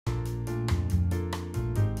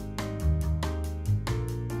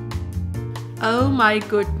Oh my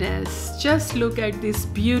goodness, just look at these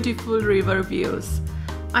beautiful river views.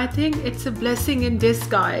 I think it's a blessing in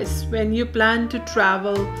disguise when you plan to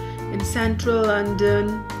travel in central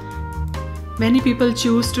London. Many people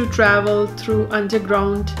choose to travel through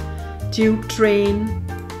underground tube train,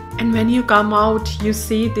 and when you come out you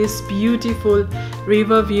see these beautiful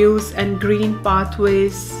river views and green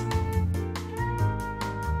pathways.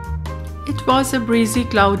 It was a breezy,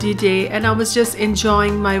 cloudy day and I was just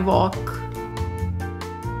enjoying my walk.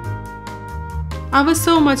 I was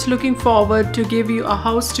so much looking forward to give you a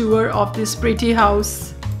house tour of this pretty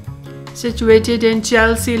house situated in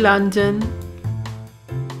Chelsea, London.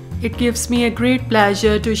 It gives me a great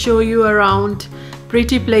pleasure to show you around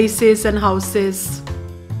pretty places and houses.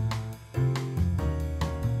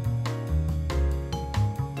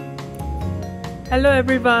 Hello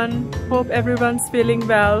everyone, hope everyone's feeling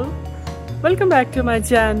well. Welcome back to my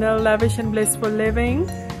channel Lavish and Blissful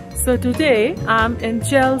Living. So today I'm in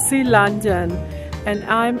Chelsea, London and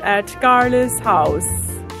I'm at Carlyles house.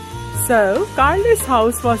 So Carlyles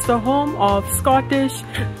house was the home of Scottish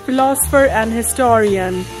philosopher and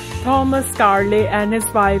historian Thomas Carlyle and his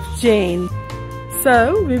wife Jane.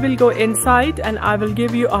 So we will go inside and I will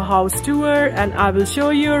give you a house tour and I will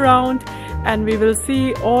show you around and we will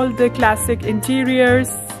see all the classic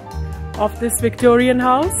interiors of this Victorian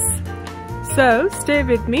house. So stay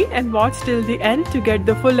with me and watch till the end to get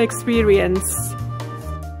the full experience.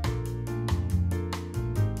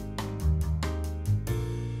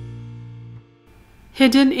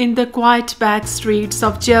 Hidden in the quiet back streets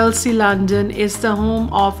of Chelsea, London is the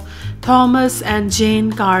home of Thomas and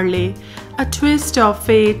Jane Carlyle. A twist of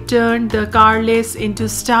fate turned the Carlyles into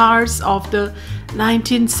stars of the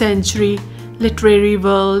 19th century literary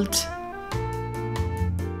world.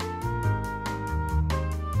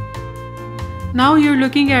 Now you're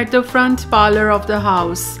looking at the front parlor of the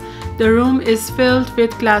house. The room is filled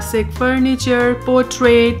with classic furniture,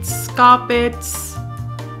 portraits, carpets.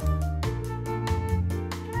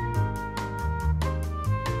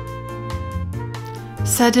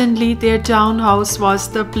 Suddenly their townhouse was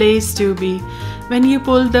the place to be. When you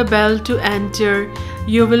pull the bell to enter,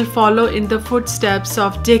 you will follow in the footsteps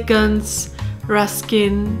of Dickens,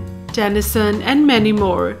 Ruskin, Tennyson and many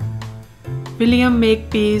more. William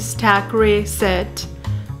Makepeace Thackeray said,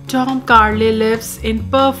 "Tom Carlyle lives in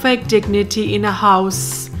perfect dignity in a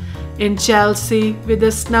house in Chelsea with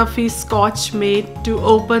a snuffy Scotch maid to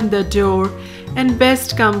open the door and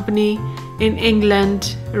best company in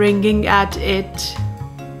England ringing at it."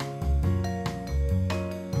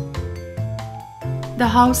 The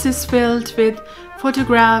house is filled with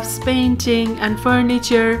photographs, painting and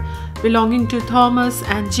furniture belonging to Thomas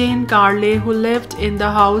and Jane Carlyle, who lived in the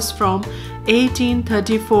house from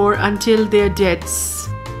 1834 until their deaths.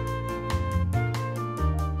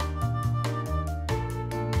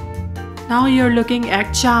 Now you're looking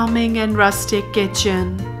at charming and rustic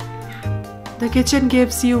kitchen. The kitchen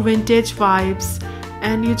gives you vintage vibes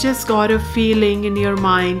and you just got a feeling in your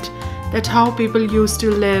mind that how people used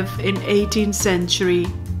to live in 18th century,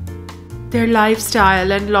 their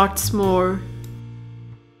lifestyle and lots more.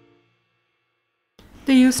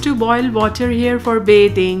 They used to boil water here for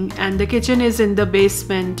bathing and the kitchen is in the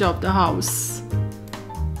basement of the house.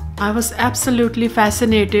 I was absolutely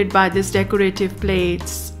fascinated by these decorative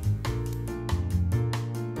plates.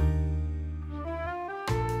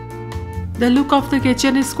 The look of the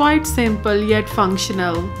kitchen is quite simple yet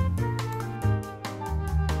functional.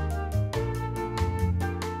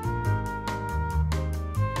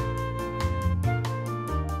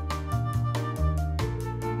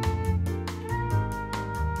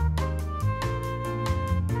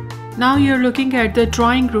 Now you're looking at the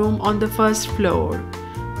drawing room on the first floor.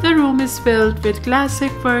 The room is filled with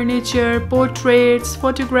classic furniture, portraits,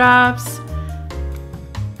 photographs.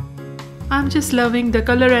 I'm just loving the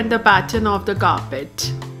color and the pattern of the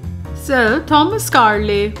carpet. So, Thomas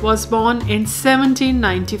Carlyle was born in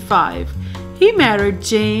 1795. He married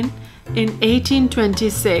Jane in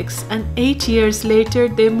 1826 and 8 years later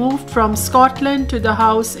they moved from Scotland to the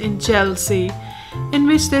house in Chelsea, in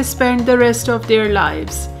which they spent the rest of their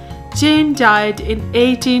lives. Jane died in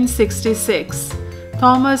 1866,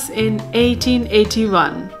 Thomas in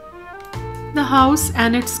 1881. The house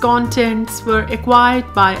and its contents were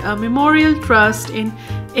acquired by a memorial trust in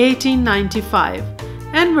 1895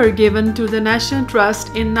 and were given to the National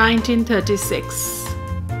Trust in 1936.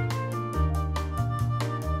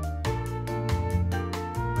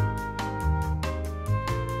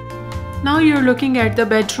 Now you're looking at the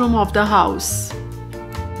bedroom of the house.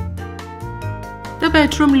 The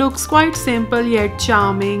bedroom looks quite simple yet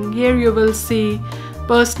charming. Here you will see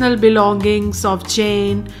personal belongings of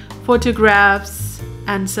Jane, photographs,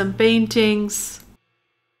 and some paintings.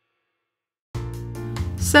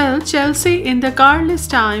 So, Chelsea in the Carlyles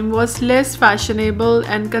time was less fashionable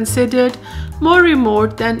and considered more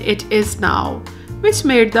remote than it is now, which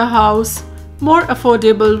made the house more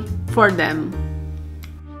affordable for them.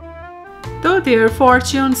 Though their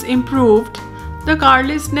fortunes improved, the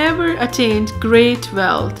Carlyles never attained great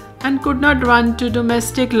wealth and could not run to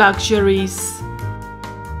domestic luxuries.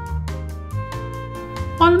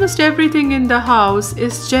 Almost everything in the house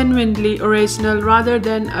is genuinely original rather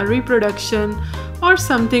than a reproduction or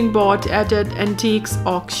something bought at an antiques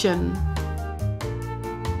auction.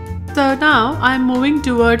 So now I'm moving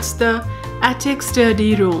towards the attic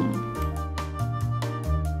study room.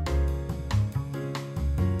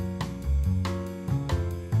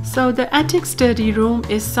 So the attic study room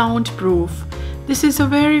is soundproof. This is a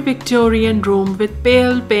very Victorian room with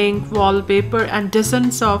pale pink wallpaper and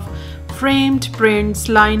dozens of framed prints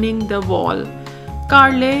lining the wall.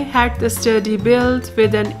 Carlyle had the study built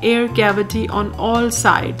with an air cavity on all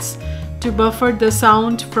sides to buffer the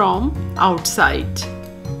sound from outside.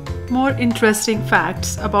 More interesting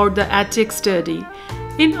facts about the attic study.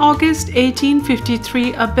 In August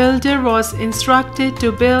 1853, a builder was instructed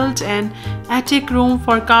to build an attic room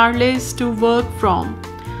for Carlyles to work from.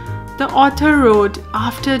 The author wrote,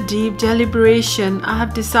 "After deep deliberation, I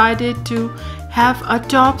have decided to have a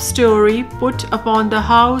top story put upon the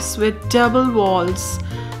house with double walls,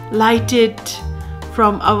 lighted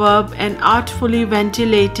from above and artfully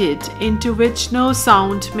ventilated, into which no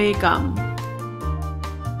sound may come."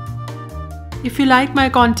 If you like my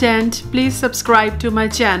content, please subscribe to my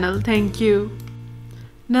channel. Thank you.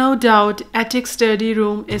 No doubt, attic study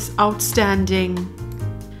room is outstanding.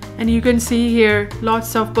 And you can see here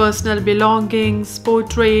lots of personal belongings,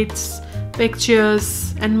 portraits,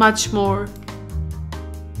 pictures, and much more.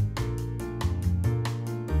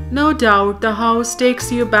 No doubt, the house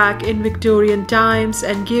takes you back in Victorian times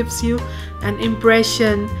and gives you an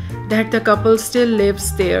impression that the couple still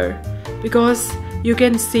lives there, because you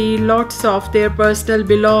can see lots of their personal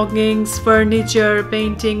belongings, furniture,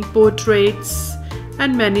 painting, portraits,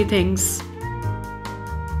 and many things.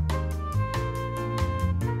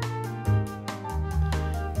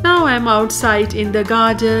 Now I'm outside in the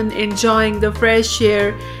garden, enjoying the fresh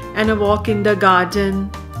air and a walk in the garden.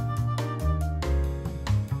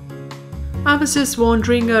 I was just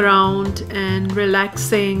wandering around and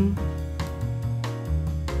relaxing.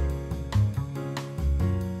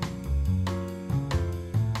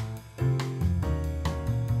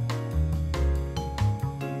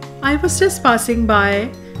 I was just passing by,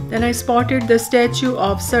 then I spotted the statue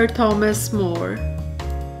of Sir Thomas More.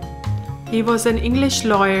 He was an English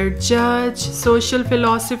lawyer, judge, social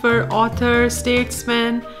philosopher, author,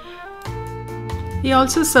 statesman. He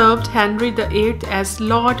also served Henry VIII as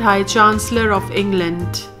Lord High Chancellor of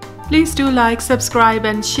England. Please do like, subscribe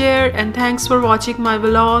and share, and thanks for watching my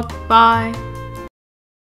vlog. Bye.